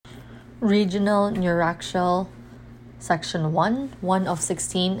Regional neuraxial Section 1 of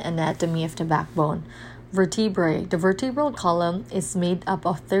 16, Anatomy of the backbone. Vertebrae. The vertebral column is made up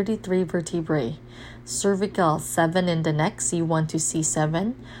of 33 vertebrae. Cervical, 7 in the neck, C1 to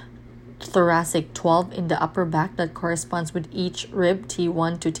C7. Thoracic, 12 in the upper back that corresponds with each rib,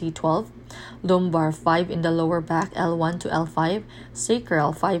 T1 to T12. Lumbar, 5 in the lower back, L1 to L5.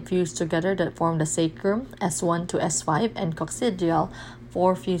 Sacral, 5 fused together that form the sacrum, S1 to S5. And coccygeal,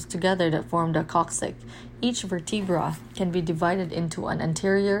 4 fused together that form the coccyx. Each vertebra can be divided into an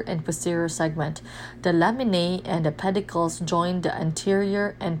anterior and posterior segment. The laminae and the pedicles join the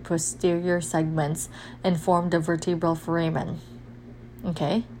anterior and posterior segments and form the vertebral foramen.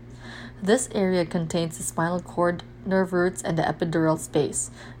 Okay? This area contains the spinal cord, nerve roots, and the epidural space.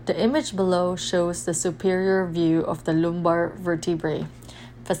 The image below shows the superior view of the lumbar vertebrae.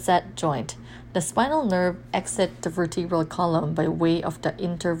 Facet joint. The spinal nerve exits the vertebral column by way of the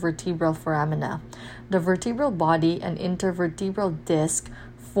intervertebral foramina. The vertebral body and intervertebral disc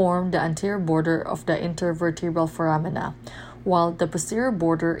form the anterior border of the intervertebral foramina, while the posterior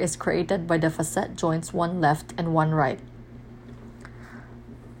border is created by the facet joints, one left and one right.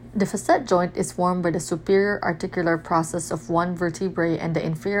 The facet joint is formed by the superior articular process of one vertebrae and the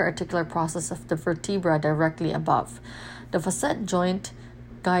inferior articular process of the vertebra directly above. The facet joint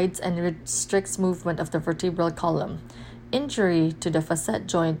guides and restricts movement of the vertebral column. Injury to the facet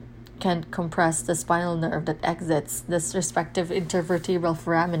joint can compress the spinal nerve that exits this respective intervertebral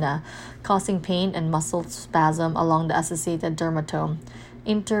foramina, causing pain and muscle spasm along the associated dermatome.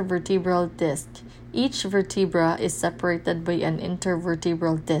 Intervertebral disc. Each vertebra is separated by an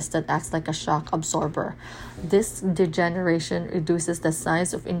intervertebral disc that acts like a shock absorber. This degeneration reduces the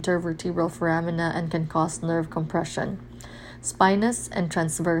size of intervertebral foramina and can cause nerve compression. Spinous and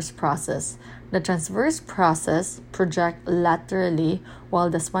transverse process. The transverse process projects laterally while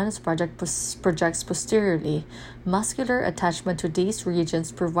the spinous projects posteriorly. Muscular attachment to these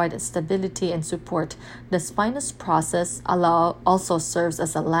regions provide stability and support. The spinous process also serves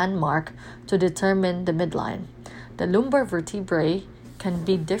as a landmark to determine the midline. The lumbar vertebrae can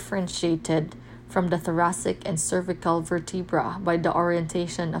be differentiated from the thoracic and cervical vertebra by the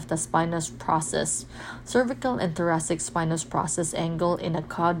orientation of the spinous process. Cervical and thoracic spinous process angle in a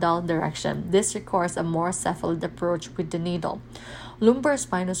caudal direction. This requires a more cephalid approach with the needle. Lumbar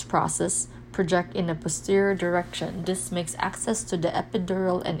spinous process project in a posterior direction. This makes access to the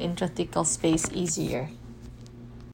epidural and intrathecal space easier.